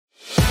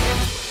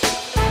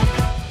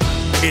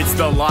It's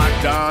the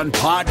Locked On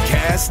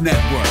Podcast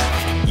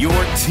Network, your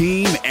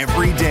team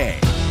every day.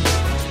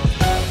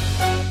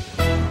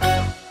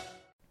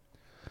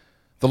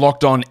 The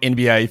Locked On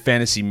NBA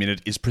Fantasy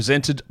Minute is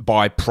presented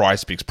by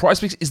PrizePicks.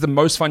 PrizePicks is the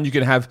most fun you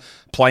can have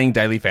playing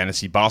daily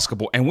fantasy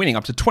basketball and winning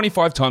up to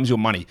 25 times your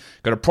money.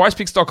 Go to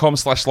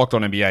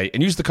prizepicks.com/LockedOnNBA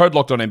and use the code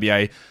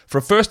LockedOnNBA for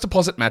a first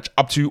deposit match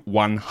up to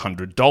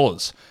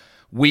 $100.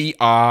 We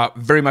are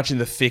very much in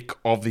the thick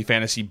of the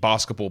fantasy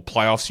basketball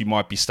playoffs. You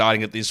might be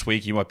starting it this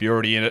week. You might be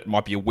already in it. It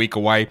might be a week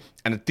away.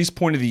 And at this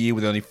point of the year,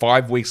 with only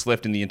 5 weeks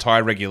left in the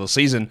entire regular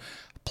season,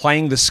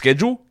 playing the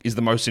schedule is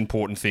the most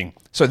important thing.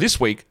 So this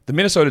week, the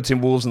Minnesota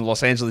Timberwolves and the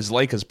Los Angeles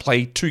Lakers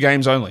play 2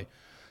 games only.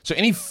 So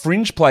any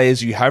fringe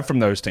players you have from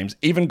those teams,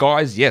 even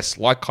guys, yes,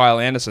 like Kyle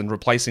Anderson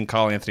replacing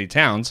Karl Anthony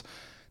Towns,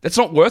 that's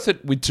not worth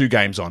it with 2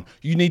 games on.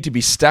 You need to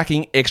be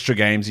stacking extra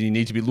games, and you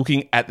need to be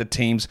looking at the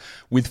teams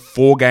with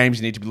 4 games.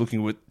 You need to be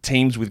looking at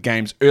teams with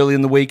games early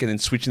in the week and then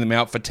switching them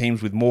out for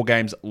teams with more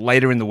games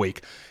later in the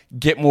week.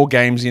 Get more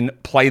games in,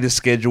 play the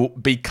schedule,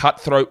 be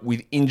cutthroat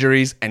with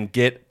injuries, and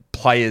get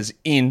players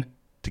in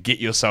to get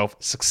yourself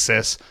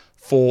success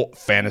for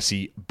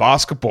fantasy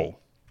basketball.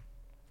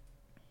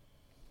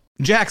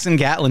 Jackson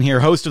Gatlin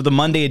here, host of the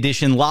Monday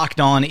edition Locked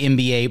On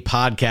NBA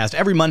podcast.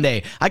 Every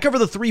Monday, I cover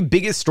the 3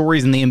 biggest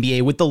stories in the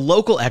NBA with the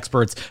local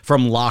experts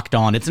from Locked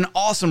On. It's an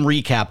awesome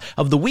recap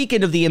of the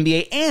weekend of the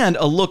NBA and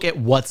a look at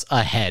what's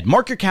ahead.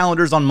 Mark your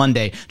calendars on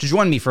Monday to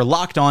join me for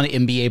Locked On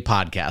NBA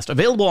podcast,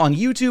 available on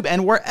YouTube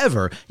and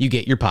wherever you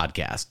get your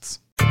podcasts.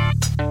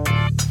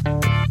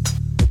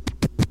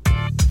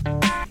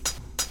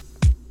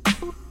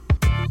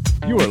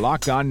 You are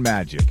Locked On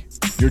Magic,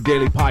 your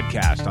daily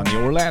podcast on the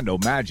Orlando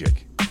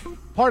Magic.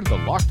 Part of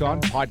the Locked On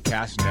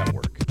Podcast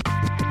Network,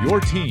 your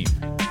team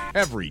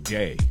every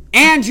day.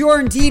 And you're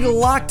indeed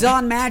Locked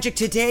On Magic.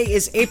 Today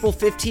is April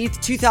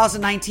 15th,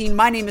 2019.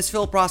 My name is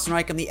Philip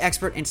Rosenreich. I'm the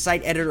expert and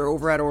site editor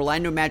over at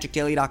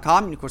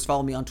OrlandoMagicDaily.com. And of course,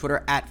 follow me on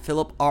Twitter at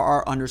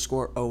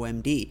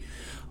PhilipRR_OMD.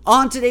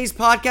 On today's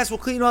podcast, we'll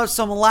clean up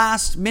some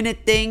last-minute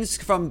things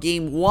from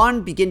Game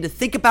 1, begin to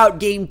think about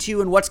Game 2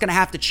 and what's going to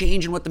have to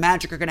change and what the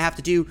Magic are going to have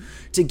to do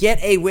to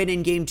get a win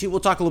in Game 2. We'll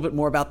talk a little bit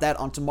more about that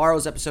on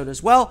tomorrow's episode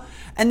as well.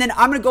 And then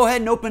I'm going to go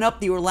ahead and open up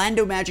the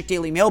Orlando Magic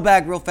Daily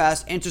Mailbag real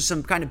fast, answer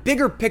some kind of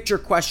bigger picture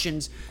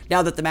questions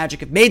now that the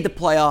Magic have made the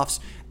playoffs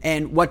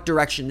and what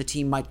direction the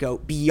team might go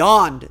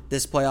beyond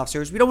this playoff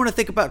series. We don't want to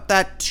think about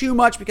that too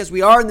much because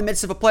we are in the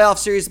midst of a playoff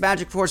series. The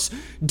Magic, of course,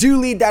 do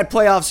lead that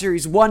playoff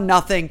series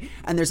 1-0,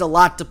 and there's a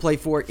lot to play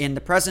for in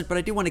the present, but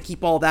I do want to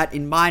keep all that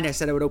in mind. I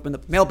said I would open the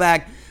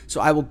mailbag,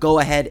 so I will go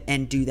ahead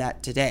and do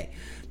that today.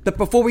 But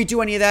before we do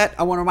any of that,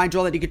 I want to remind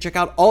you all that you can check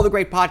out all the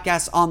great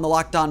podcasts on the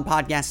Locked On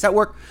Podcast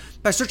Network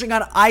by searching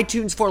on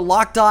iTunes for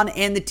Locked On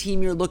and the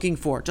team you're looking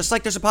for. Just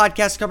like there's a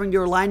podcast covering the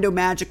Orlando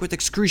Magic with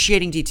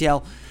excruciating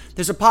detail,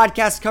 there's a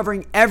podcast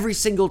covering every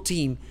single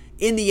team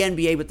in the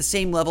NBA with the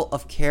same level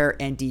of care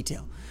and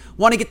detail.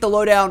 Want to get the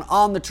lowdown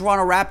on the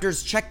Toronto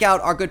Raptors? Check out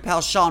our good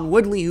pal Sean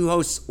Woodley, who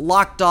hosts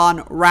Locked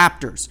On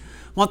Raptors.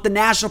 Want the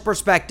national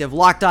perspective?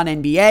 Locked On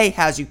NBA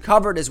has you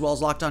covered, as well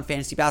as Locked On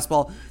Fantasy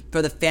Basketball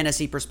for the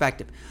fantasy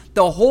perspective.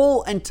 The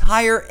whole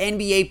entire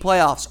NBA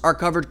playoffs are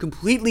covered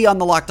completely on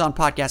the Locked On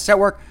Podcast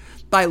Network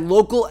by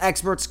local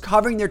experts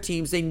covering their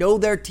teams. They know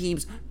their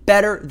teams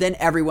better than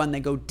everyone. They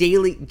go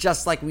daily,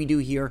 just like we do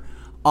here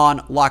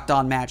on Locked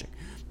On Magic.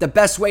 The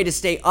best way to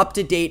stay up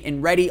to date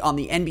and ready on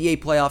the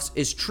NBA playoffs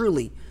is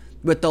truly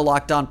with the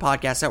Locked On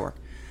Podcast Network.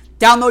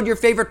 Download your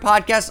favorite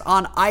podcast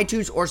on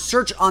iTunes or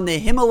search on the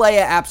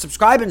Himalaya app.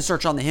 Subscribe and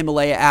search on the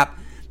Himalaya app.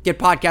 Get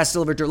podcasts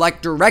delivered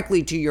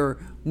directly to your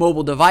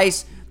mobile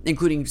device,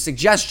 including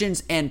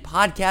suggestions and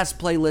podcast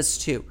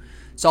playlists too.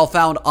 It's all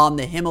found on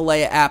the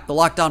Himalaya app, the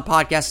Locked On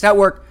Podcast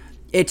Network.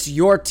 It's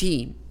your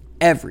team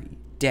every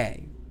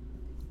day.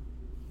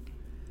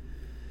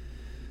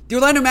 The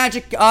Orlando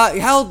Magic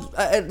held,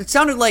 it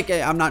sounded like,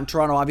 I'm not in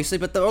Toronto obviously,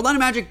 but the Orlando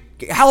Magic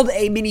held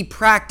a mini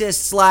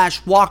practice /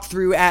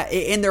 walkthrough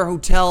in their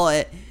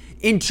hotel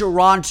in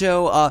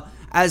Toronto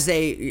as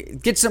they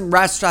get some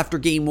rest after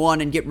Game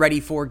 1 and get ready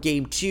for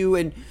Game 2.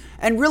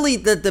 And really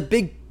the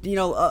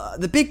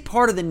big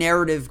part of the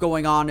narrative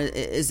going on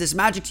is this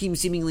Magic team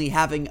seemingly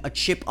having a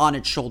chip on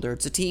its shoulder.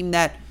 It's a team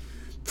that,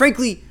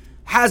 frankly,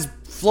 has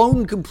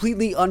flown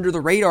completely under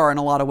the radar in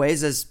a lot of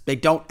ways, as they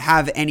don't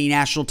have any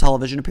national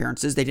television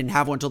appearances. They didn't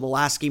have one until the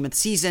last game of the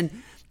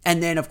season.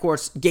 And then, of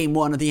course, Game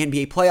 1 of the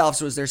NBA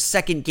playoffs was their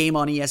second game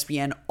on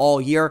ESPN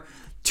all year.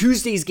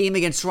 Tuesday's game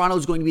against Toronto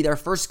is going to be their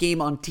first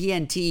game on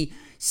TNT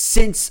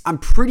since, I'm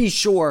pretty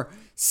sure,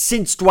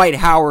 since Dwight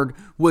Howard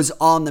was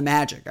on the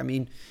Magic. I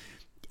mean,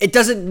 it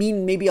doesn't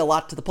mean maybe a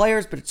lot to the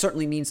players, but it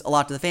certainly means a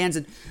lot to the fans.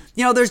 And,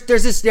 there's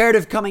this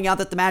narrative coming out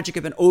that the Magic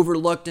have been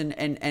overlooked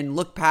and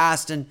looked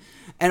past and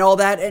all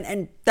that.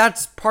 And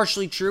that's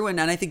partially true.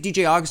 And I think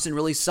DJ Augustin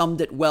really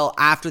summed it well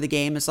after the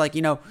game. It's like,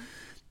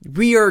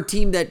 we are a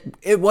team that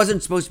it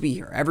wasn't supposed to be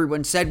here.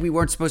 Everyone said we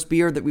weren't supposed to be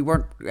here, that we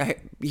weren't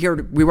here,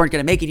 we weren't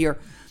going to make it here.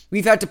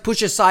 We've had to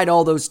push aside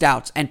all those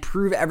doubts and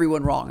prove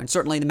everyone wrong. And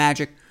certainly the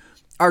Magic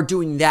are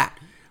doing that.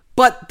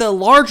 But the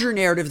larger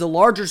narrative, the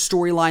larger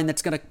storyline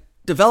that's going to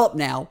develop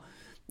now,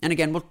 and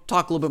again, we'll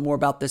talk a little bit more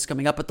about this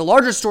coming up, but the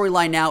larger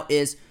storyline now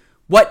is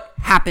what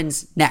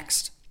happens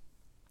next.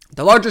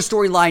 The larger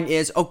storyline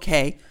is,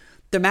 okay,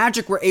 the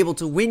Magic were able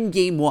to win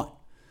game 1.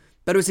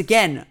 But it was,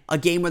 again, a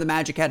game where the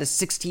Magic had a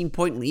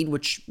 16-point lead,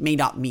 which may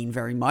not mean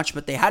very much,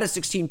 but they had a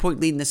 16-point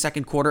lead in the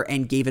second quarter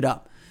and gave it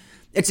up.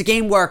 It's a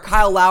game where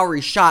Kyle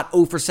Lowry shot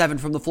 0 for 7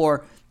 from the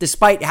floor,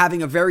 despite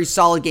having a very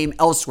solid game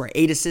elsewhere,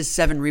 8 assists,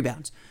 7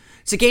 rebounds.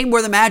 It's a game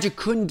where the Magic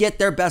couldn't get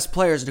their best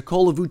players,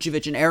 Nikola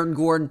Vucevic and Aaron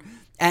Gordon,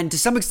 and to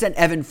some extent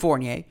Evan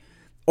Fournier,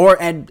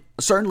 and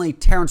certainly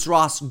Terrence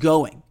Ross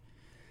going.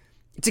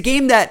 It's a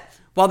game that,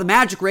 while the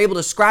Magic were able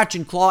to scratch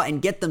and claw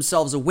and get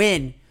themselves a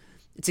win,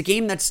 it's a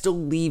game that still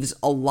leaves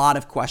a lot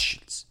of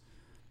questions.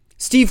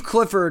 Steve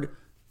Clifford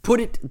put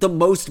it the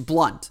most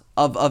blunt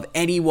of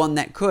anyone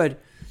that could,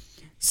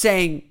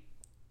 saying,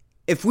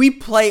 if we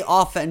play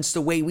offense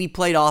the way we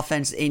played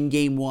offense in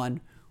game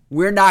 1,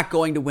 we're not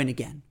going to win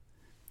again.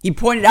 He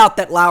pointed out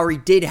that Lowry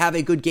did have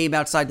a good game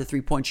outside the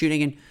three-point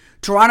shooting, and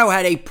Toronto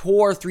had a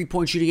poor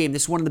three-point shooting game.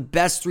 This is one of the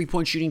best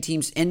three-point shooting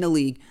teams in the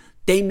league.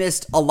 They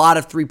missed a lot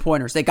of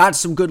three-pointers. They got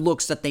some good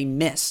looks that they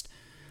missed.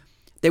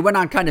 They went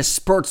on kind of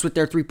spurts with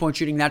their three-point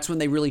shooting. That's when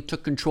they really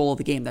took control of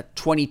the game, that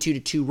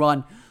 22-2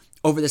 run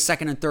over the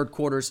second and third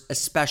quarters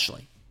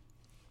especially.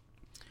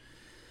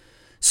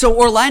 So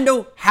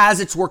Orlando has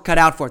its work cut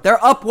out for it.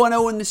 They're up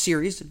 1-0 in the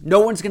series. No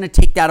one's going to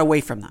take that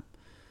away from them.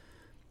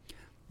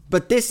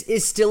 But this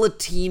is still a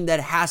team that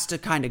has to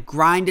kind of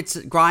grind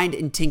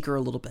and tinker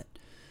a little bit.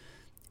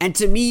 And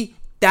to me,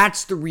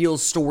 that's the real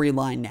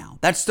storyline now.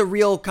 That's the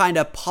real kind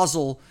of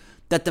puzzle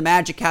that the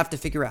Magic have to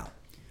figure out.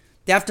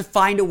 They have to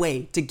find a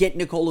way to get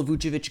Nikola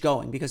Vucevic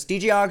going because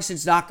DJ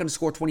Augustin's not going to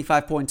score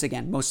 25 points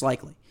again, most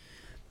likely.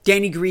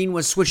 Danny Green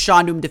was switched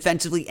on to him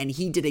defensively, and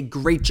he did a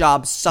great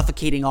job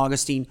suffocating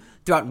Augustin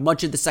throughout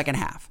much of the second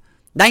half.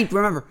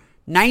 Remember,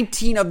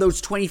 19 of those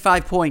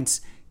 25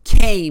 points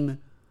came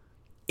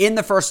in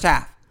the first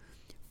half.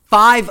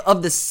 5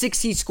 of the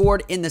 6 he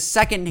scored in the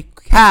second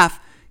half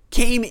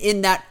came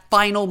in that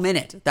final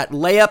minute, that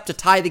layup to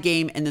tie the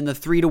game, and then the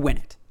 3 to win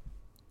it.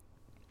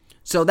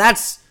 So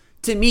that's,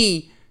 to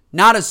me,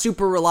 not a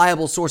super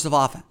reliable source of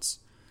offense.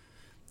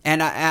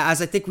 And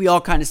as I think we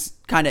all kind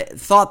of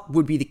thought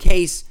would be the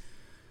case,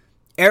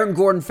 Aaron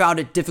Gordon found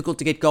it difficult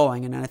to get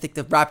going. And I think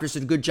the Raptors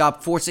did a good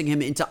job forcing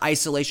him into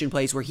isolation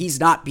plays where he's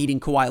not beating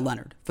Kawhi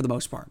Leonard for the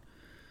most part.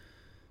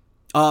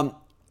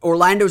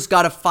 Orlando's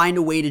got to find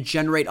a way to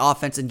generate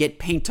offense and get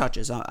paint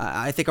touches.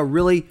 I think a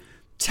really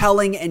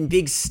telling and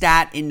big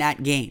stat in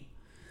that game.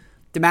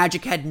 The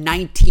Magic had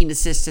 19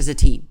 assists as a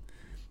team.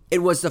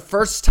 It was the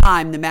first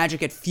time the Magic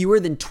had fewer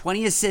than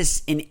 20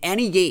 assists in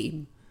any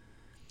game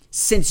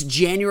since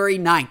January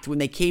 9th when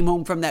they came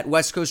home from that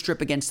West Coast trip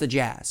against the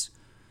Jazz.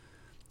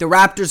 The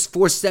Raptors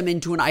forced them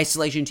into an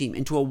isolation team,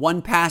 into a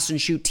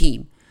one-pass-and-shoot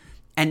team,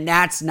 and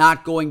that's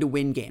not going to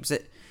win games.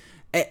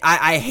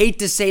 I hate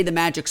to say the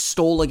Magic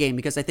stole a game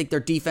because I think their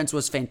defense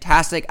was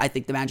fantastic. I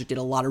think the Magic did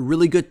a lot of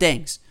really good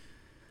things.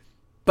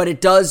 But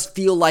it does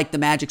feel like the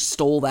Magic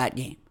stole that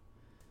game.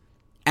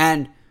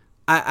 And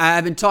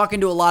I've been talking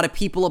to a lot of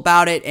people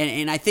about it,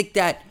 and I think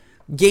that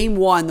game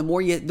 1, the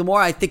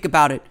more I think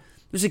about it,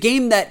 it was a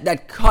game that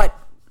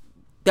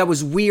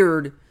was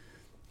weird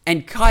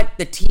and cut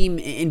the team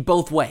in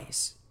both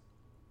ways.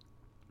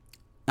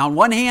 Now, on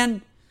one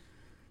hand,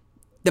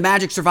 the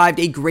Magic survived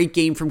a great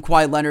game from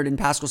Kawhi Leonard and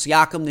Pascal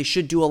Siakam. They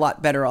should do a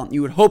lot better.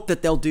 You would hope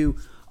that they'll do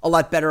a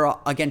lot better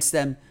against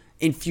them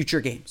in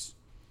future games.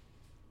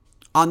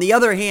 On the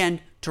other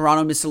hand,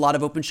 Toronto missed a lot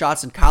of open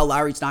shots, and Kyle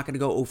Lowry's not going to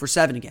go 0 for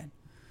 7 again.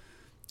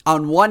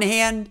 On one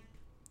hand,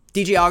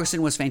 DJ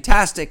Augustin was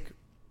fantastic.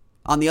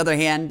 On the other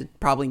hand,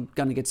 probably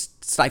going to get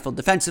stifled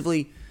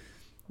defensively.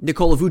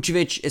 Nikola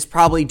Vucevic is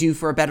probably due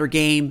for a better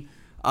game.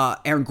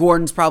 Aaron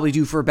Gordon's probably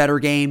due for a better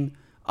game.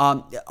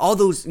 All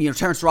those,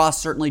 Terrence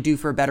Ross certainly due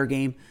for a better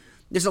game.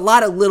 There's a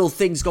lot of little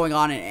things going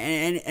on,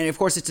 and of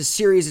course it's a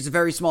series. It's a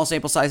very small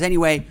sample size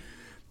anyway.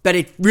 But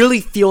it really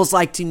feels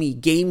like to me,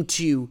 game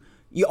 2,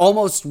 you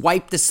almost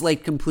wipe the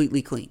slate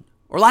completely clean.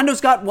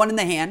 Orlando's got one in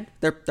the hand.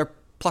 They're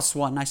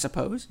 +1, I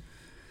suppose.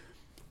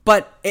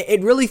 But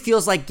it really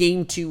feels like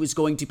game 2 is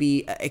going to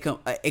be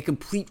a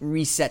complete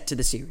reset to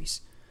the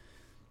series.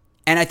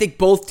 And I think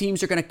both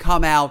teams are going to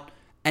come out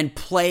and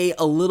play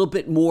a little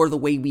bit more the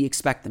way we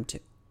expect them to.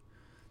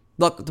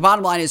 Look, the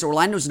bottom line is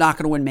Orlando's not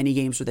going to win many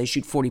games where they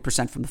shoot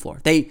 40% from the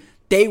floor.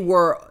 They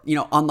were,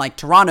 unlike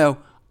Toronto,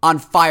 on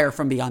fire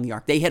from beyond the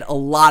arc. They hit a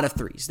lot of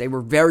threes. They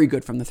were very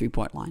good from the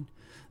three-point line.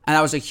 And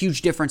that was a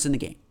huge difference in the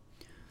game.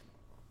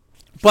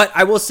 But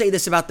I will say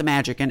this about the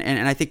Magic, and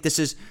I think this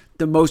is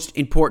the most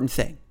important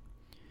thing.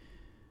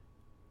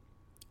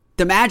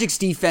 The Magic's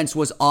defense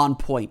was on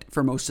point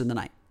for most of the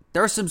night.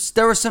 There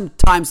were some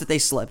times that they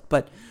slipped,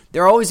 but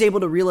they're always able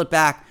to reel it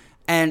back.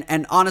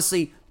 And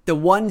honestly, the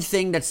one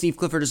thing that Steve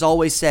Clifford has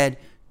always said,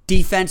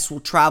 defense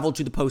will travel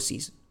to the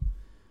postseason.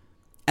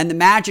 And the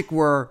Magic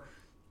were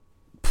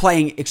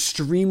playing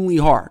extremely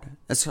hard.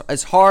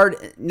 As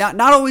hard, not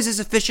always as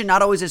efficient,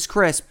 not always as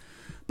crisp,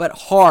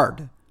 but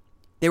hard.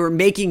 They were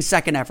making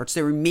second efforts.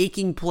 They were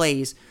making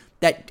plays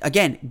that,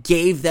 again,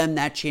 gave them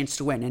that chance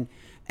to win.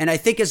 And I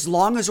think as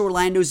long as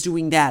Orlando's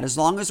doing that, as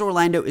long as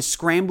Orlando is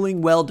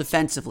scrambling well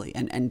defensively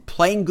and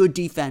playing good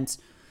defense,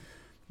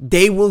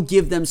 they will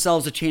give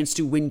themselves a chance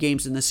to win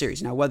games in the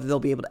series. Now, whether they'll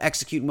be able to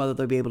execute and whether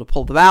they'll be able to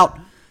pull them out,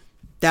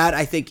 that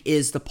I think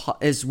is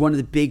one of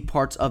the big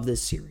parts of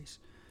this series.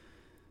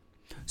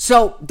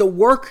 So the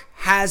work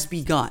has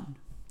begun.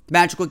 The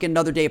Magic will get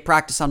another day of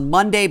practice on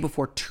Monday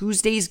before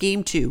Tuesday's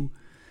game 2.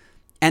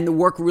 And the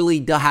work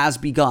really has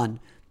begun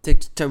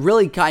to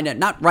really kind of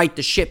not right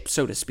the ship,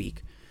 so to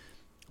speak,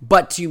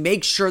 but to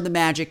make sure the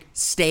Magic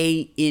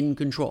stay in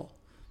control.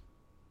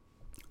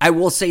 I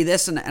will say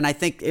this, and I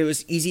think it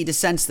was easy to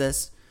sense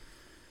this.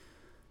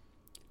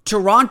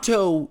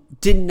 Toronto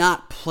did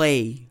not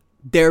play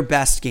their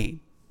best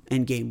game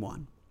in Game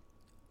 1.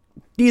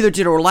 Neither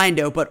did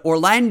Orlando, but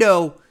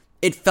Orlando,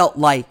 it felt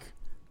like,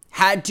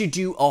 had to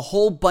do a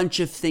whole bunch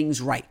of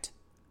things right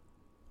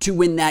to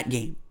win that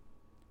game.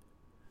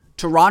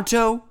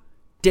 Toronto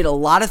did a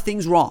lot of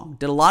things wrong,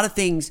 did a lot of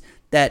things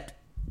that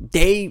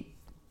they,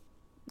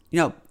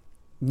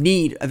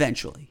 need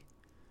eventually.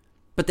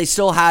 But they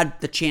still had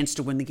the chance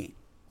to win the game.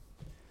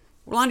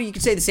 Orlando, you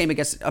could say the same, I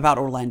guess, about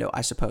Orlando,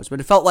 I suppose. But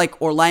it felt like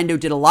Orlando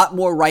did a lot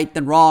more right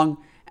than wrong,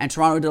 and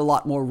Toronto did a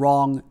lot more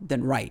wrong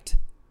than right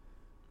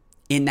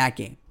in that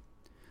game.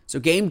 So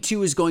Game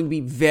 2 is going to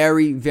be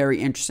very,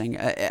 very interesting.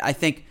 I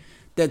think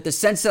that the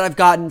sense that I've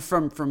gotten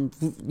from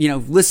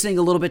listening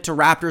a little bit to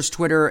Raptors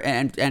Twitter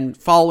and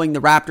following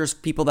the Raptors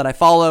people that I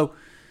follow,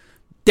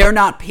 they're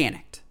not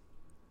panicked.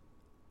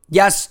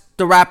 Yes,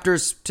 the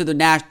Raptors to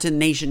the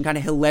nation kind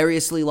of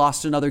hilariously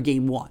lost another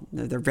Game 1.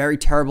 They're very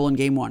terrible in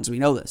Game 1s. We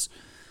know this.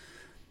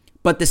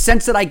 But the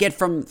sense that I get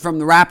from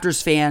the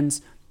Raptors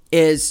fans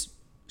is,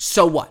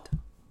 so what?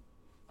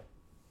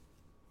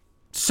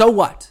 So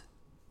what?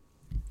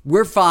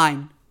 We're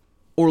fine.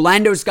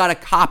 Orlando's got to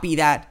copy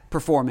that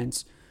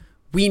performance.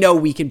 We know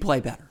we can play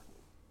better.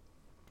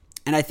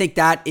 And I think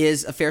that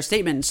is a fair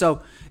statement.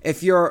 So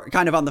if you're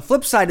kind of on the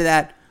flip side of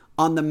that,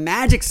 on the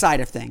Magic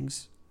side of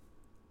things,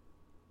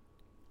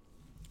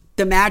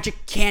 the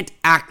Magic can't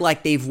act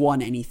like they've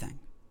won anything.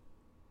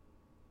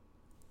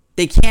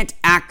 They can't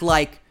act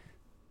like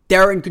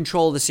they're in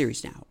control of the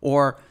series now,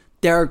 or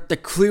they're the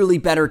clearly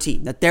better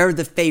team, that they're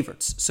the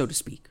favorites, so to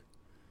speak.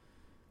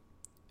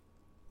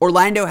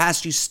 Orlando has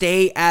to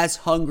stay as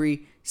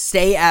hungry,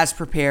 stay as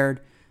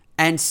prepared,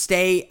 and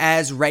stay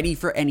as ready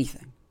for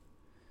anything.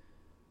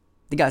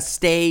 They got to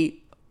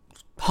stay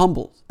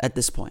humble at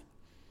this point.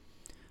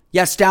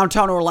 Yes,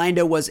 downtown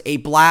Orlando was a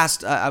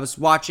blast. I've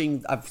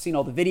seen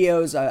all the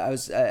videos. I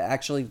was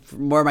actually,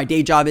 from where my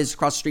day job is,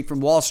 across the street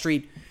from Wall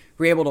Street.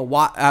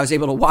 I was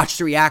able to watch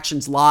the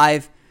reactions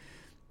live.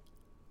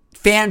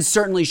 Fans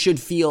certainly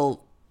should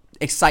feel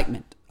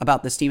excitement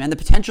about this team and the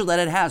potential that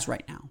it has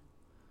right now.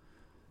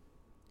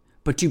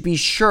 But to be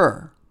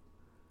sure,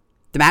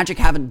 the Magic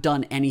haven't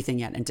done anything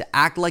yet. And to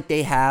act like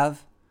they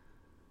have,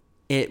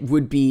 it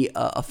would be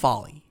a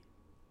folly.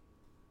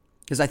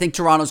 Because I think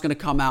Toronto's going to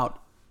come out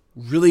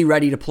really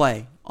ready to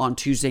play on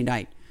Tuesday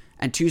night.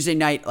 And Tuesday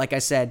night, like I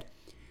said,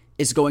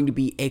 is going to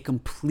be a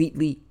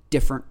completely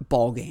different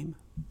ball game.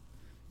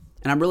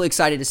 And I'm really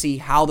excited to see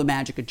how the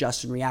Magic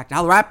adjust and react,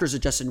 how the Raptors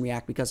adjust and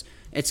react, because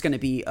it's going to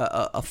be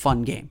a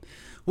fun game.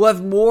 We'll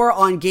have more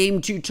on Game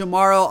 2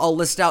 tomorrow. I'll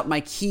list out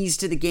my keys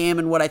to the game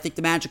and what I think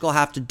the Magic will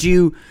have to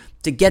do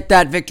to get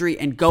that victory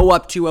and go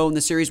up 2-0 in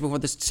the series before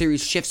the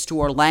series shifts to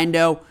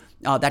Orlando.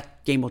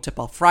 That game will tip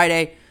off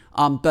Friday.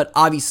 But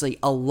obviously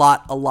a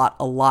lot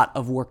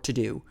of work to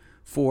do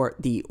for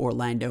the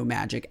Orlando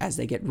Magic as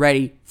they get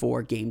ready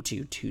for Game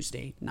 2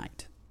 Tuesday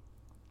night.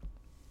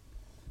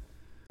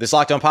 This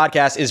Locked On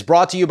podcast is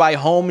brought to you by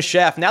Home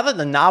Chef. Now that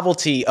the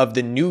novelty of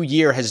the new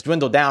year has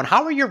dwindled down,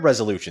 how are your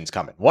resolutions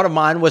coming? One of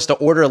mine was to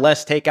order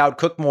less takeout,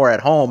 cook more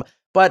at home.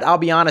 But I'll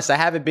be honest, I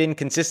haven't been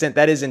consistent.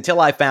 That is until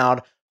I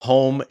found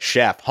Home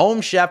Chef. Home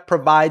Chef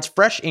provides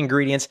fresh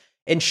ingredients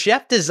and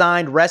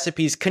chef-designed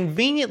recipes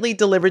conveniently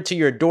delivered to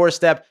your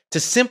doorstep to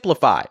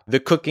simplify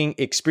the cooking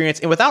experience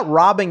and without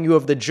robbing you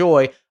of the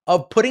joy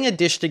of putting a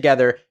dish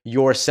together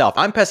yourself.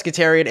 I'm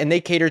pescatarian and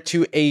they cater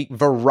to a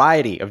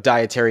variety of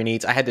dietary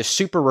needs. I had this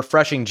super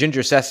refreshing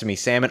ginger sesame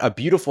salmon, a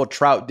beautiful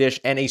trout dish,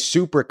 and a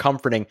super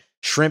comforting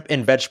shrimp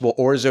and vegetable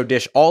orzo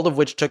dish, all of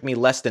which took me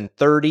less than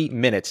 30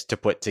 minutes to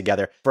put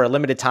together. For a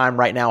limited time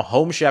right now,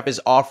 Home Chef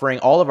is offering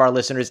all of our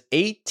listeners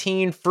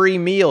 18 free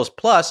meals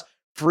plus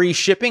free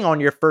shipping on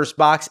your first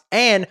box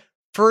and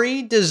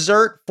free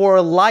dessert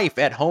for life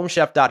at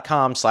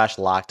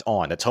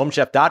homechef.com/lockedon. That's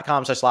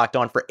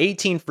homechef.com/lockedon for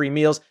 18 free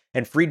meals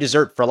and free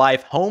dessert for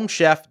life.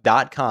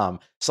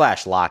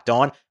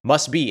 Homechef.com/lockedon.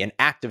 Must be an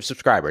active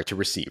subscriber to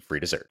receive free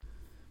dessert.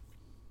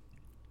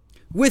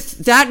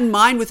 With that in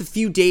mind, with a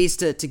few days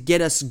to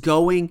get us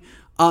going,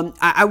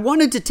 I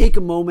wanted to take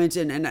a moment,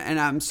 and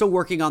I'm still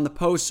working on the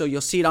post, so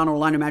you'll see it on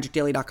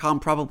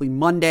OrlandoMagicDaily.com probably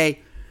Monday.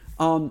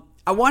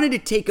 I wanted to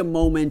take a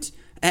moment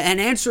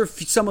and answer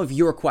some of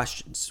your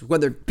questions,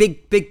 whether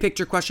big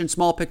picture questions,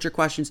 small picture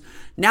questions,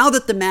 now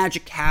that the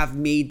Magic have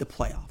made the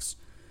playoffs.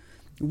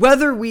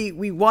 Whether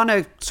we want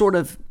to sort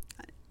of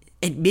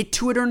admit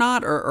to it or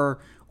not, or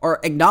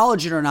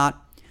acknowledge it or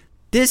not,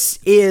 this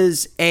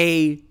is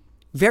a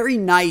very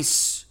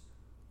nice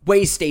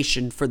way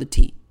station for the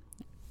team.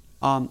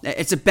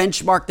 It's a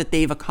benchmark that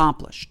they've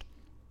accomplished.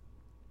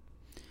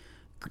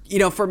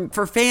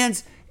 For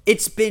fans,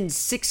 it's been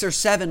 6 or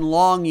 7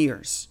 long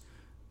years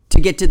to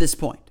get to this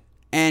point.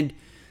 And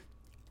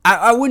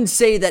I wouldn't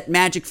say that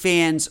Magic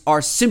fans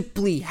are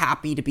simply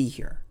happy to be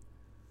here.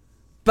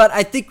 But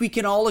I think we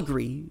can all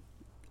agree,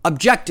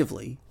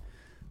 objectively,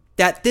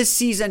 that this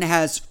season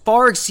has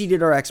far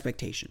exceeded our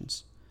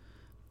expectations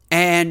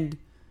and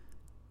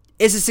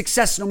is a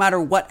success no matter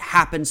what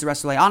happens the rest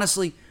of the way.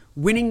 Honestly,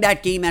 winning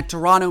that game at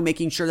Toronto,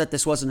 making sure that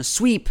this wasn't a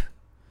sweep,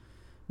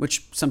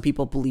 which some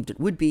people believed it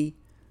would be,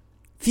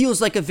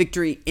 feels like a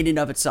victory in and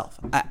of itself.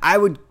 I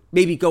would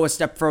maybe go a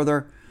step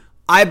further.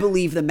 I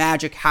believe the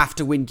Magic have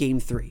to win Game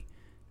 3.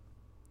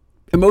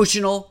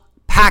 Emotional,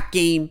 packed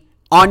game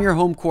on your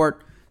home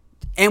court.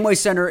 Amway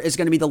Center is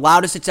going to be the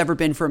loudest it's ever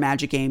been for a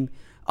Magic game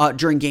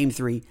during Game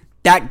 3.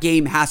 That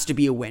game has to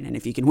be a win, and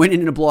if you can win it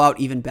in a blowout,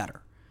 even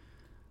better.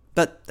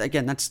 But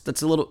again,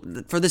 that's a little,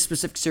 for this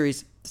specific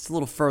series, it's a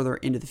little further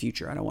into the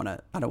future. I don't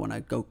want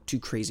to go too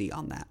crazy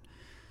on that.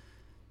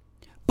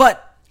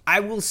 But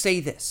I will say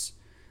this.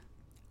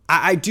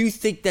 I do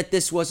think that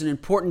this was an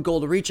important goal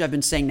to reach. I've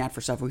been saying that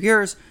for several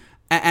years.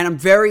 And I'm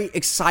very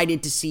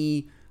excited to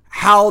see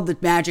how the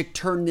Magic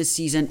turn this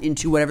season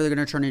into whatever they're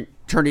going to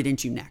turn it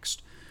into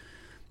next.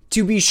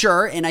 To be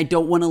sure, and I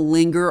don't want to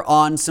linger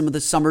on some of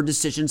the summer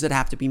decisions that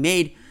have to be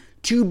made,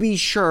 to be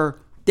sure,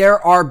 there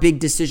are big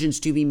decisions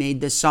to be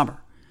made this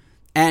summer.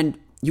 And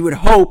you would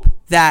hope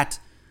that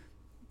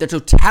the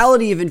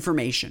totality of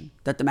information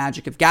that the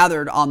Magic have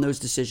gathered on those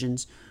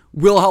decisions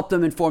will help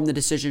them inform the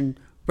decision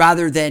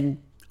rather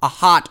than a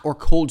hot or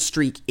cold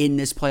streak in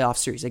this playoff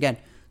series. Again,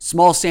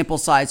 small sample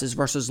sizes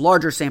versus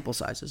larger sample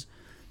sizes.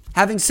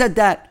 Having said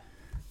that,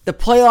 the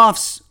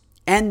playoffs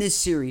and this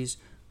series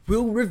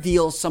will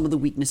reveal some of the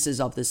weaknesses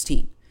of this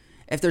team.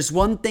 If there's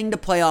one thing the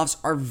playoffs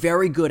are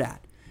very good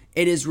at,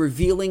 it is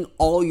revealing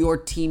all your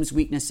team's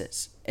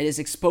weaknesses. It is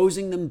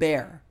exposing them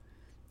bare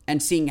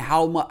and seeing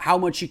how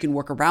much you can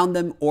work around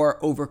them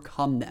or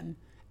overcome them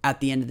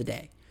at the end of the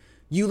day.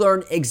 You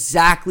learn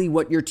exactly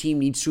what your team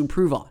needs to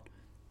improve on.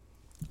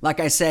 Like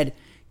I said,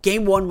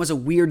 Game 1 was a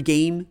weird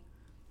game.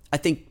 I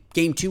think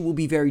Game 2 will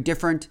be very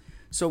different.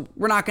 So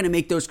we're not going to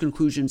make those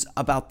conclusions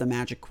about the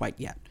Magic quite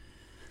yet.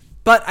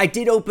 But I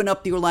did open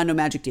up the Orlando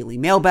Magic Daily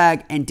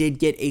Mailbag and did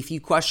get a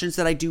few questions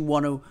that I do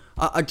want to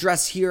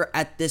address here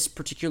at this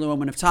particular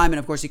moment of time. And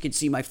of course, you can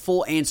see my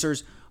full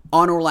answers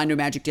on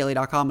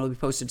OrlandoMagicDaily.com. It'll be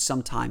posted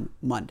sometime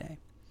Monday.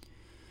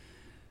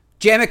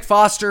 Jamek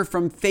Foster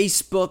from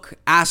Facebook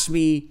asked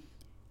me,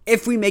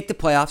 if we make the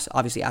playoffs,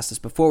 obviously asked this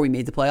before we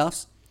made the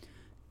playoffs,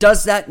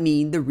 does that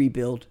mean the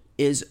rebuild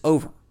is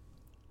over?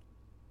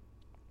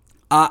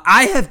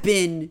 I have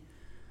been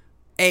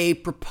a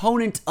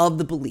proponent of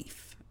the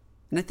belief,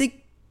 and I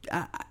think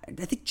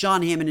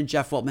John Hammond and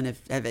Jeff Weltman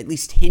have at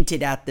least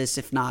hinted at this,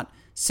 if not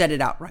said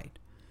it outright.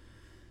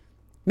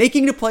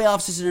 Making the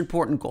playoffs is an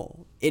important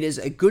goal. It is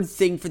a good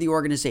thing for the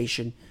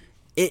organization.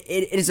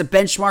 It is a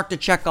benchmark to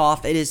check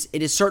off. It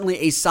is certainly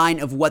a sign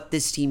of what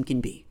this team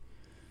can be.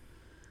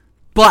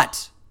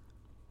 But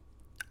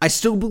I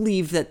still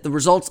believe that the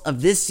results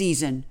of this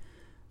season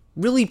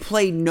really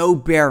play no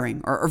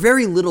bearing or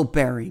very little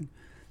bearing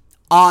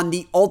on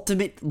the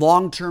ultimate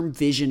long-term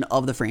vision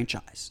of the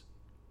franchise.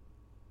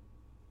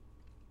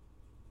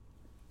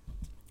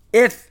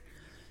 If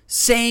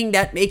saying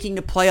that making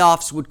the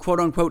playoffs would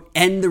quote-unquote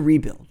end the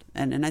rebuild,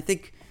 and I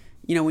think,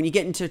 when you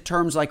get into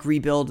terms like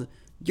rebuild,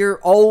 you're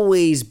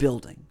always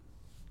building.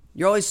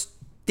 You're always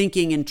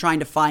thinking and trying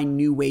to find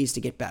new ways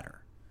to get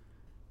better.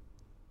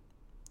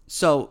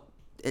 So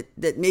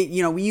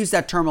we use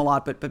that term a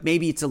lot, but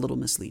maybe it's a little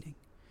misleading.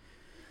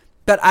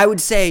 But I would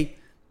say,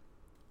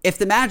 if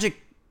the Magic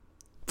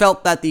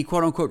felt that the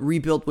quote-unquote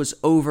rebuild was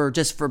over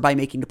just by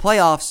making the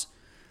playoffs,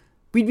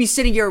 we'd be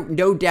sitting here,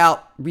 no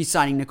doubt,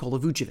 re-signing Nikola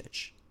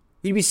Vucevic.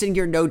 We'd be sitting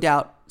here, no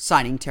doubt,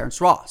 signing Terrence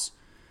Ross.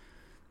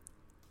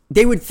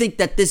 They would think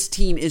that this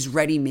team is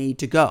ready-made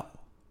to go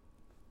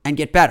and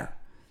get better.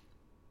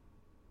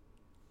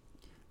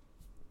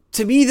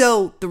 To me,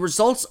 though, the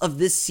results of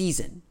this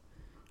season,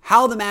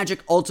 how the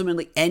Magic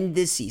ultimately end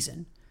this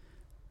season,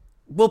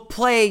 will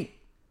play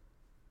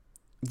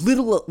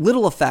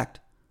little effect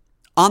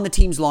on the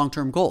team's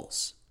long-term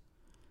goals.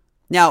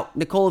 Now,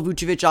 Nikola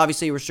Vucevic,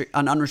 obviously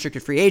an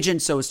unrestricted free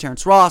agent, so is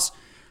Terrence Ross.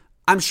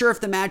 I'm sure if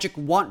the Magic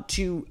want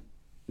to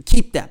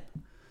keep them,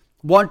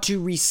 want to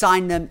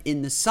re-sign them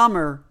in the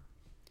summer,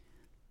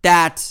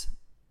 that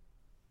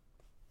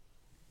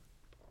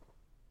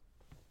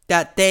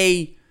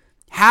they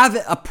have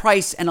a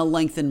price and a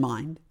length in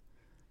mind,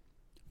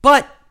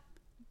 but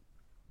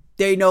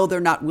they know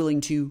they're not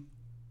willing to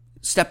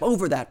step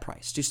over that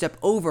price, to step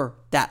over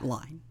that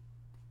line.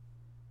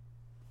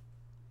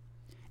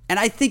 And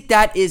I think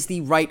that is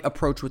the right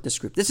approach with this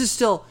group. This is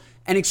still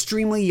an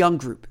extremely young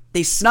group.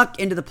 They snuck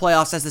into the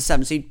playoffs as the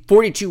 7th seed.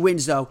 42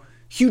 wins, though.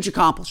 Huge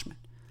accomplishment.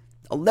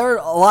 There are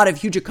a lot of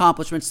huge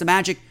accomplishments. The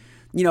Magic,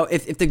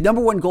 if the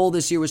number one goal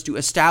this year was to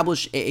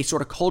establish a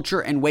sort of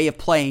culture and way of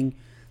playing,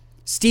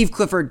 Steve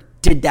Clifford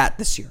did that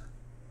this year.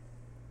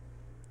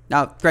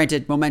 Now,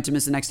 granted, momentum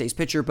is the next day's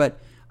pitcher, but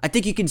I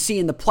think you can see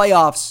in the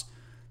playoffs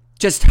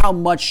just how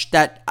much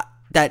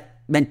that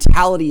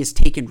mentality has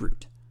taken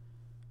root.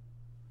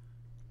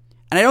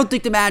 And I don't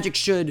think the Magic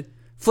should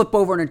flip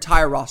over an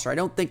entire roster. I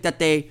don't think that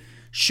they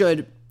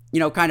should,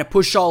 kind of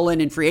push all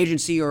in free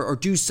agency or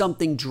do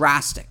something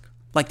drastic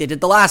like they did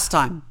the last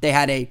time they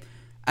had a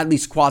at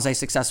least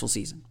quasi-successful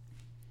season.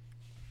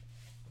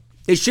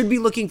 They should be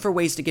looking for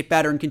ways to get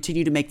better and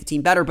continue to make the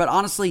team better. But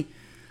honestly,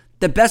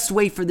 the best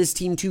way for this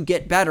team to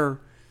get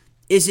better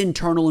is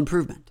internal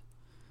improvement.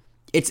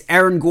 It's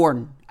Aaron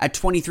Gordon at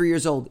 23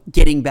 years old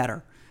getting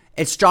better.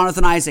 It's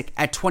Jonathan Isaac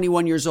at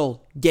 21 years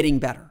old getting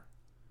better.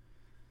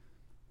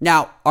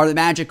 Now, are the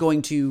Magic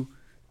going to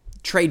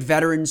trade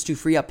veterans to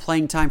free up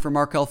playing time for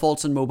Markelle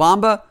Fultz and Mo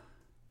Bamba?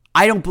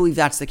 I don't believe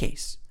that's the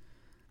case.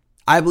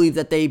 I believe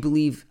that they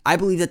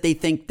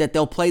think that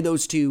they'll play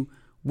those two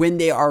when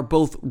they are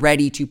both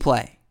ready to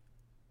play.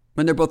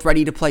 When they're both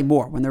ready to play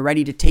more. When they're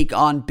ready to take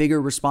on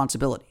bigger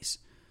responsibilities.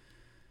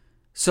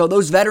 So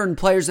those veteran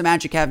players the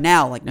Magic have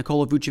now, like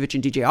Nikola Vucevic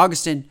and DJ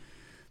Augustin,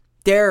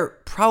 they're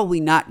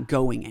probably not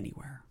going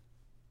anywhere.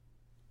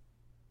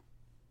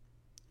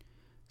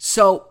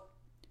 So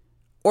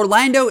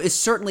Orlando is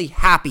certainly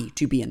happy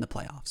to be in the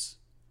playoffs.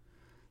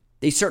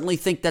 They certainly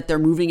think that they're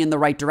moving in the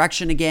right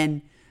direction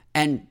again,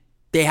 and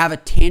they have a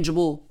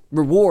tangible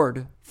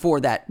reward for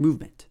that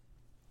movement.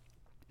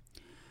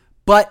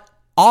 But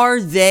are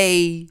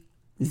they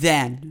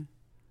then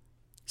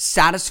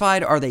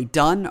satisfied? Are they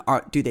done?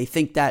 Do they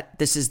think that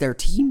this is their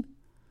team?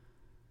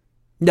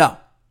 No.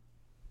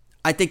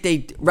 I think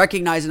they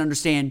recognize and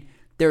understand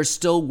there's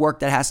still work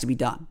that has to be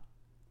done.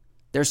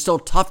 There's still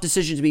tough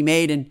decisions to be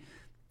made, and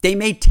they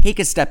may take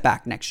a step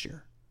back next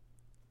year.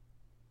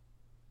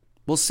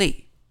 We'll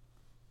see.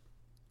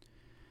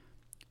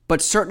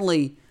 But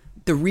certainly,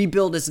 the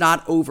rebuild is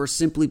not over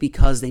simply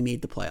because they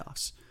made the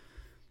playoffs.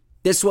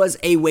 This was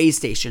a way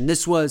station.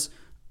 This was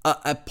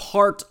a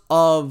part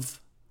of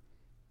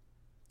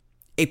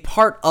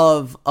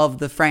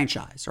the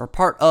franchise, or a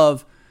part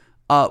of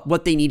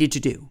what they needed to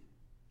do.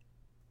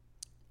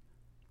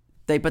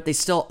 But they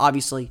still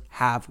obviously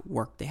have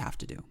work they have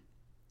to do.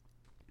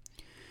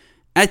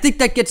 And I think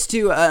that gets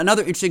to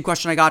another interesting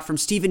question I got from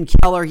Stephen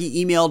Keller.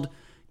 He emailed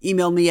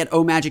me at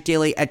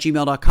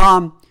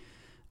omagicdaily@gmail.com.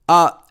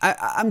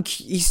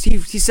 He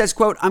says,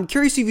 quote, "I'm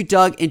curious if you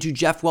dug into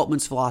Jeff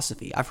Weltman's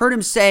philosophy. I've heard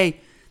him say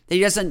that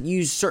he doesn't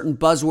use certain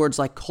buzzwords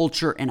like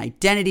culture and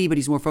identity, but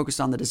he's more focused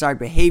on the desired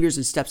behaviors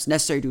and steps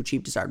necessary to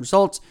achieve desired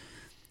results.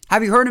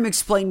 Have you heard him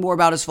explain more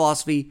about his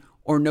philosophy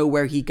or know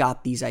where he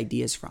got these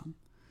ideas from?"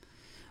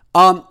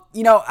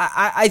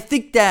 I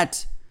think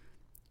that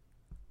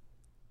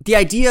the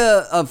idea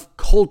of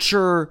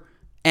culture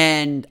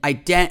and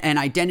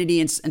identity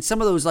and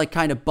some of those like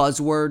kind of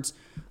buzzwords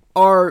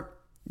are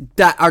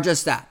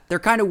just that. They're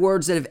kind of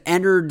words that have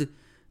entered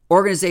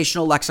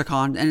organizational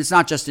lexicon, and it's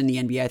not just in the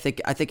NBA.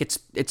 I think it's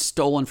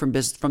stolen from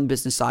the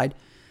business side.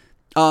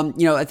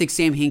 I think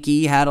Sam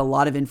Hinkie had a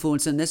lot of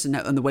influence in this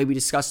and the way we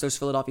discuss those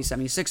Philadelphia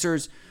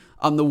 76ers.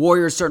 The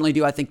Warriors certainly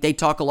do. I think they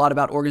talk a lot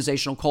about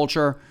organizational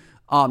culture.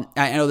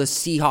 I know the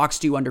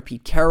Seahawks do under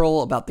Pete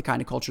Carroll about the kind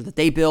of culture that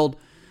they build.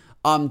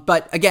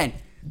 But again,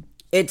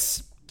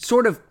 it's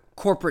sort of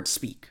corporate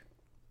speak.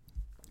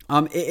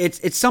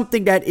 It's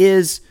something that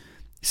is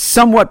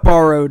somewhat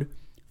borrowed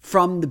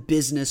from the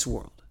business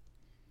world,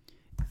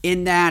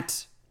 in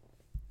that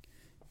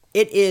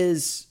it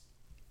is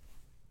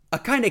a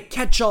kind of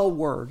catch-all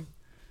word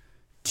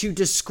to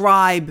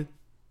describe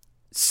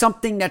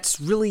something that's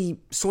really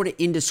sort of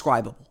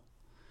indescribable.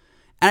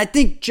 And I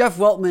think Jeff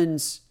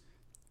Weltman's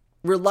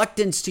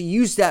reluctance to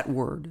use that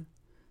word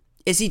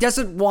is he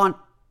doesn't want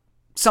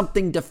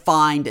something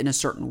defined in a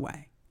certain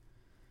way,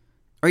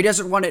 or he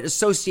doesn't want it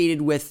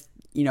associated with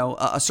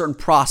a certain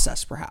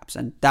process, perhaps,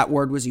 and that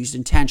word was used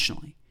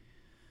intentionally.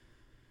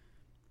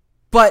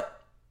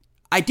 But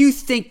I do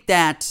think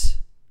that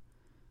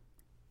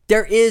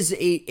there is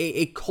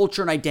a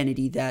culture and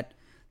identity that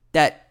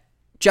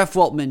Jeff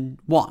Weltman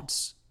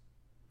wants.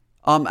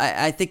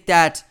 I think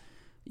that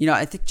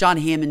I think John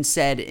Hammond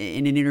said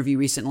in an interview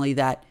recently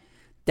that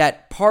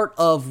part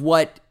of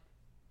what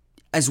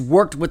has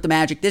worked with the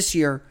Magic this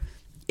year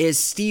is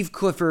Steve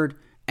Clifford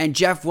and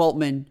Jeff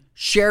Weltman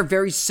share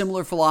very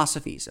similar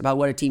philosophies about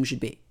what a team should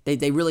be.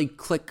 They really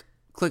click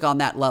on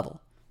that level.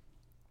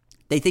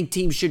 They think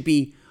teams should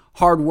be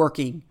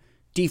hardworking,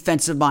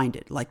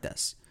 defensive-minded like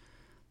this.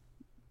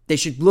 They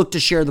should look to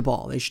share the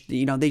ball. They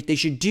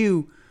should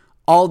do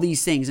all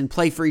these things and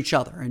play for each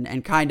other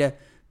and kind of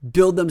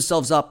build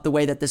themselves up the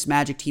way that this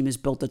Magic team has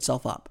built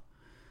itself up.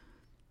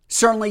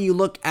 Certainly, you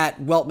look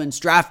at Weltman's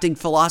drafting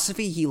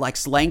philosophy. He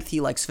likes length.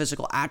 He likes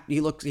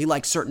he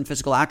likes certain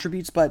physical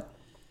attributes. But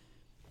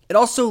it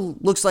also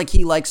looks like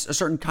he likes a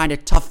certain kind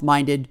of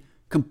tough-minded,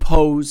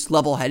 composed,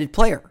 level-headed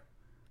player.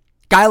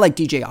 Guy like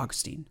DJ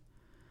Augustine.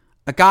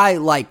 A guy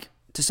like,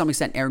 to some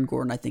extent, Aaron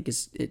Gordon, I think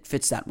it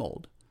fits that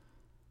mold.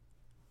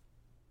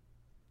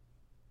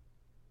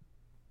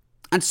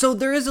 And so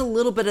there is a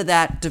little bit of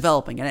that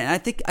developing. And I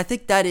think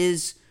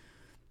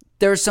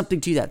there's something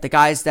to that. The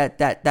guys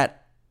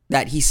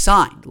that he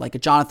signed, like a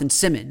Jonathan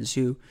Simmons,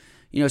 who,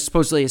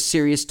 supposedly a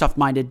serious,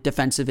 tough-minded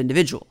defensive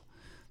individual.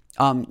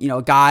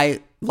 A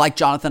guy like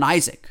Jonathan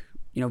Isaac,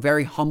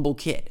 very humble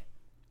kid.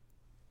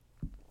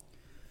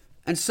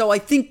 And so I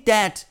think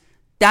that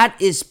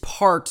is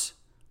part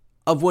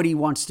of what he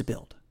wants to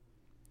build.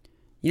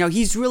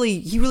 He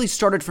really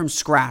started from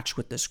scratch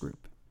with this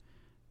group.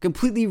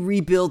 Completely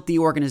rebuilt the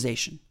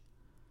organization.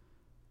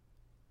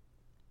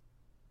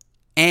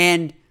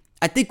 And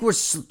I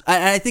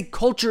think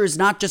culture is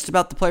not just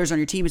about the players on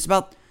your team, it's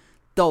about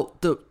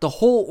the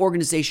whole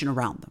organization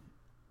around them.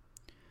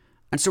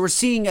 And so we're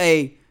seeing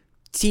a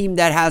team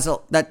that has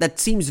that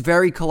seems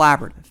very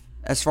collaborative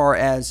as far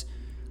as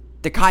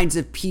the kinds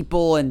of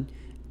people and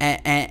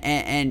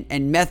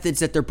methods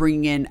that they're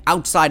bringing in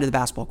outside of the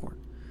basketball court.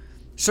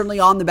 Certainly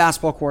on the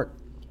basketball court,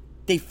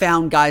 they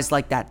found guys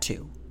like that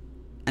too.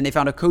 And they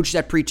found a coach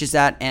that preaches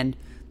that, and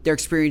they're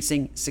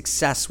experiencing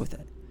success with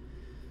it.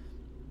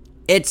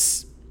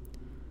 It's,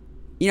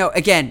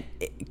 again,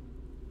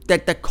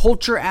 that the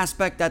culture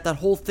aspect, that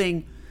whole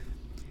thing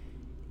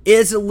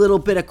is a little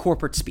bit of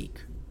corporate speak.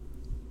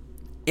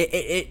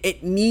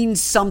 It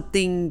means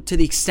something to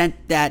the extent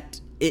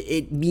that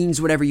it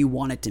means whatever you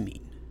want it to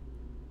mean.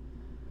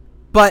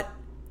 But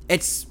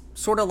it's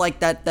sort of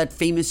like that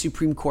famous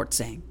Supreme Court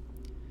saying,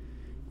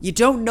 you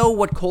don't know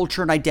what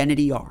culture and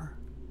identity are,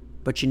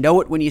 but you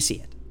know it when you see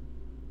it.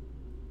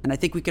 And I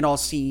think we can all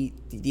see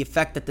the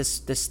effect that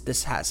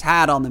this has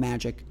had on the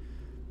Magic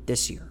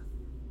this year.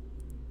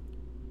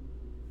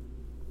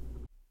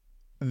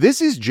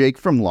 This is Jake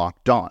from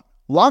Locked On.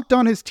 Locked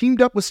On has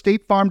teamed up with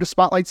State Farm to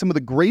spotlight some of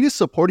the greatest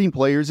supporting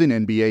players in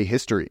NBA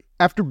history.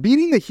 After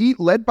beating the Heat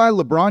led by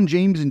LeBron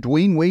James and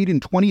Dwayne Wade in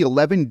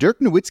 2011, Dirk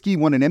Nowitzki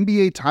won an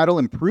NBA title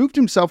and proved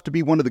himself to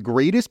be one of the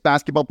greatest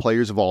basketball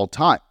players of all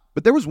time.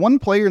 But there was one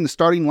player in the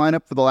starting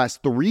lineup for the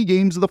last 3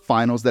 games of the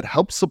finals that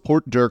helped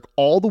support Dirk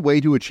all the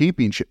way to a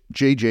championship,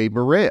 JJ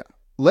Barea.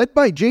 Led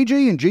by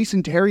JJ and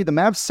Jason Terry, the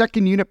Mavs'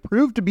 second unit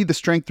proved to be the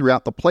strength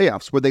throughout the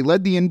playoffs, where they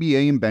led the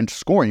NBA in bench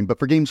scoring. But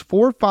for games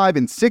 4, 5,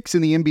 and 6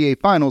 in the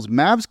NBA Finals,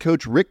 Mavs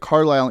coach Rick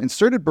Carlisle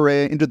inserted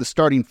Barea into the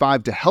starting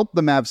 5 to help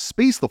the Mavs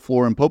space the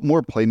floor and put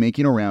more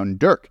playmaking around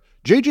Dirk.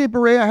 JJ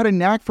Barea had a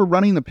knack for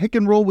running the pick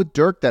and roll with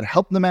Dirk that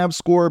helped the Mavs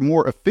score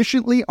more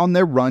efficiently on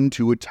their run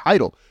to a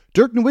title.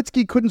 Dirk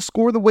Nowitzki couldn't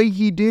score the way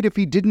he did if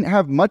he didn't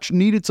have much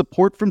needed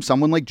support from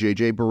someone like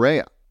JJ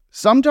Barea.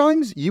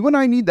 Sometimes you and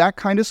I need that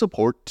kind of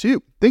support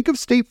too. Think of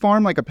State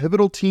Farm like a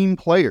pivotal team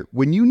player.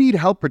 When you need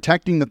help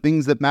protecting the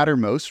things that matter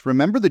most,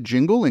 remember the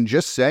jingle and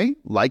just say,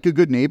 like a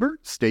good neighbor,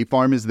 State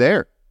Farm is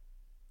there.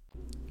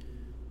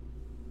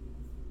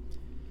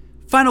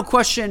 Final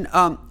question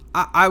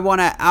I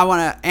want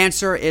to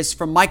answer is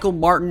from Michael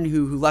Martin,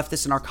 who left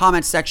this in our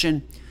comments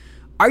section.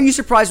 Are you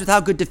surprised with how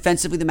good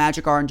defensively the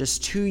Magic are in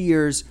just 2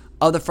 years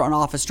of the front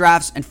office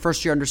drafts and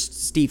first year under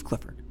Steve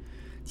Clifford?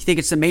 Do you think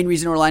it's the main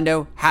reason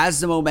Orlando has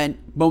the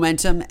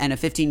momentum and a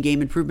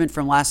 15-game improvement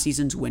from last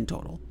season's win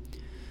total?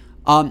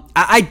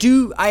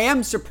 I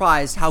am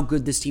surprised how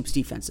good this team's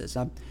defense is.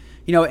 In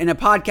a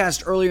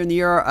podcast earlier in the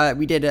year, I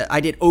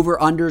did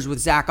over-unders with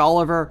Zach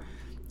Oliver,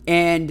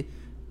 and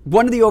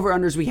one of the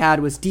over-unders we had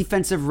was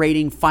defensive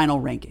rating final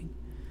ranking.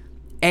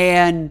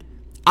 And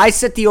I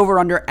set the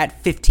over-under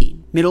at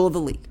 15, middle of the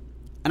league.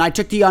 And I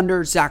took the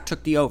under, Zach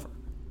took the over.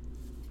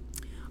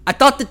 I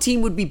thought the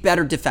team would be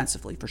better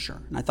defensively for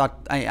sure. And I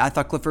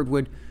thought Clifford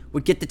would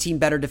get the team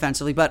better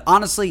defensively. But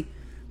honestly,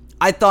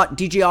 I thought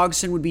DJ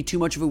Augustin would be too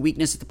much of a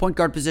weakness at the point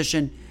guard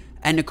position,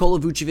 and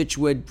Nikola Vucevic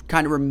would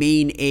kind of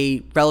remain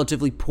a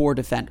relatively poor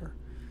defender.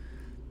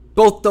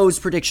 Both those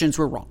predictions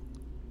were wrong.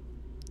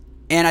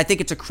 And I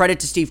think it's a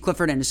credit to Steve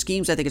Clifford and his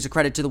schemes. I think it's a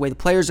credit to the way the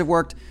players have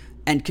worked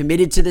and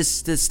committed to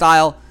this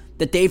style,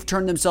 that they've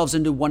turned themselves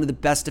into one of the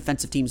best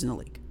defensive teams in the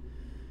league.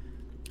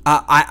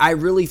 I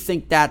really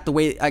think that the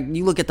way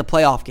you look at the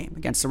playoff game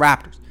against the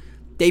Raptors,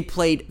 they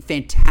played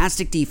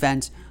fantastic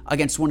defense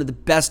against one of the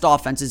best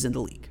offenses in the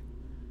league.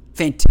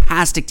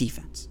 Fantastic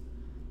defense.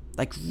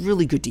 Like,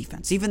 really good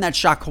defense. Even that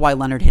shot Kawhi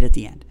Leonard hit at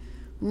the end.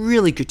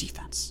 Really good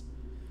defense.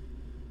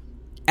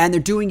 And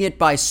they're doing it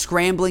by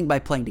scrambling, by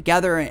playing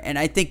together. And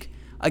I think,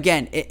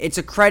 again, it's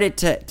a credit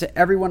to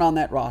everyone on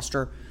that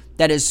roster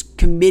that is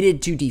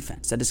committed to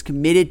defense, that is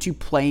committed to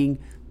playing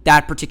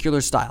that particular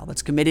style,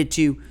 that's committed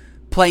to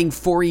playing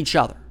for each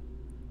other.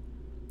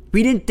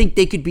 We didn't think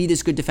they could be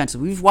this good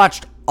defensively. We've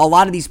watched a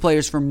lot of these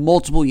players for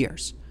multiple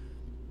years,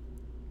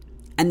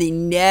 and they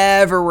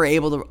never were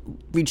able to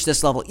reach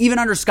this level. Even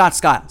under Scott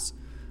Skiles,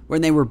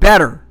 when they were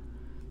better,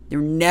 they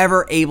were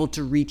never able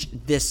to reach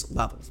this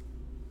level.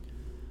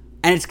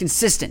 And it's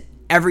consistent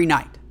every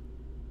night.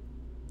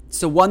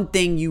 So one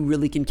thing you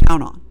really can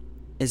count on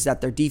is that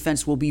their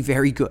defense will be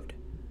very good.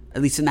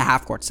 at least in the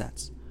half-court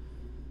sets.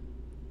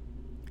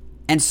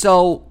 And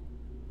so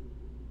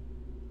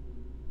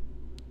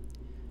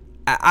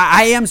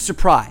I am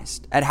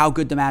surprised at how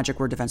good the Magic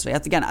were defensively.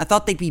 Again, I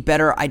thought they'd be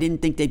better. I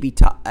didn't think they'd be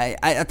top.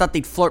 I thought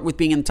they'd flirt with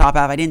being in the top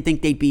half. I didn't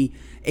think they'd be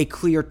a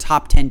clear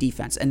top 10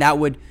 defense, and that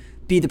would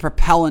be the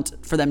propellant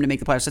for them to make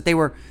the playoffs. That they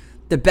were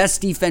the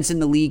best defense in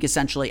the league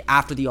essentially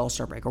after the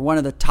All-Star break, or one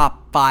of the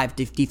top 5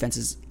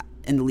 defenses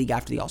in the league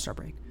after the All-Star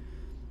break.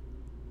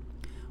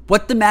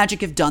 What the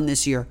Magic have done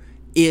this year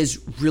is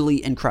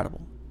really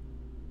incredible.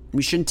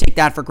 We shouldn't take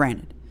that for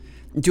granted.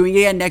 Doing it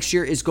again next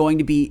year is going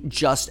to be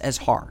just as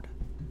hard.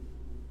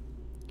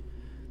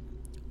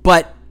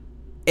 But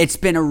it's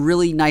been a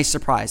really nice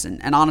surprise.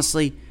 And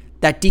honestly,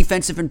 that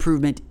defensive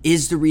improvement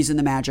is the reason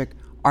the Magic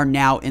are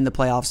now in the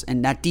playoffs.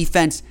 And that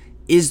defense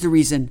is the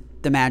reason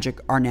the Magic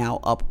are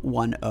now up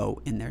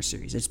 1-0 in their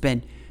series. It's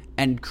been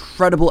an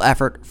incredible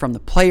effort from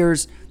the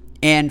players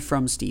and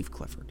from Steve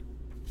Clifford.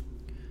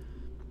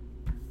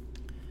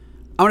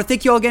 I want to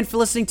thank you all again for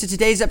listening to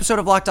today's episode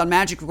of Locked On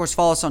Magic. Of course,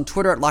 follow us on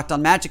Twitter at Locked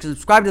On Magic and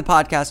subscribe to the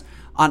podcast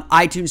on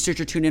iTunes,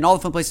 Stitcher, TuneIn, all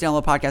the fun places to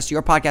download podcasts to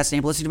your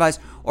podcast-enabled listening device,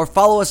 or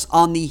follow us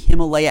on the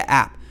Himalaya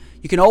app.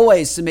 You can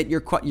always submit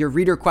your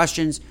reader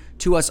questions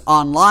to us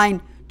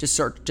online. Just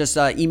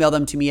email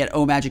them to me at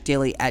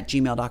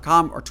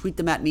omagicdaily@gmail.com or tweet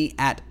them at me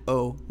at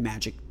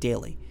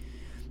omagicdaily.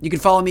 You can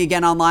follow me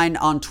again online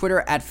on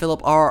Twitter at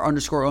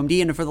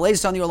PhilipR_OMD. And for the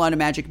latest on the Orlando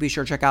Magic, be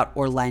sure to check out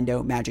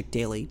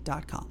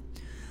OrlandoMagicDaily.com.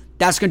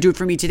 That's going to do it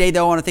for me today,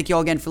 though. I want to thank you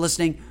all again for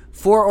listening.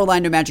 For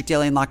Orlando Magic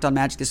Daily and Locked On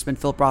Magic, this has been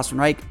Philip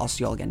Rossman-Reich. I'll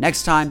see you all again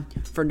next time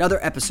for another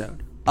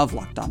episode of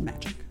Locked On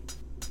Magic.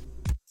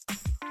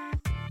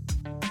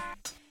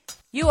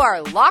 You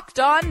are Locked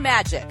On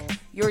Magic,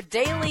 your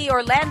daily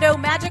Orlando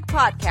Magic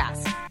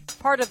podcast.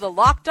 Part of the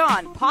Locked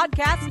On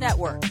Podcast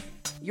Network.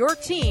 Your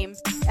team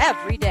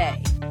every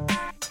day.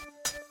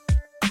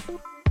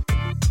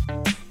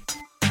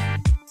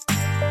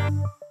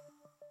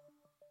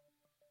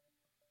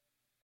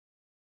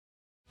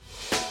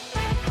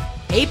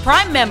 Hey,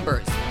 Prime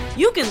members,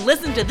 you can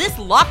listen to this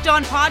Locked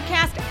On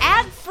podcast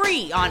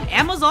ad-free on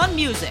Amazon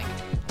Music.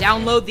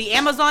 Download the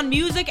Amazon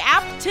Music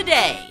app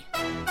today.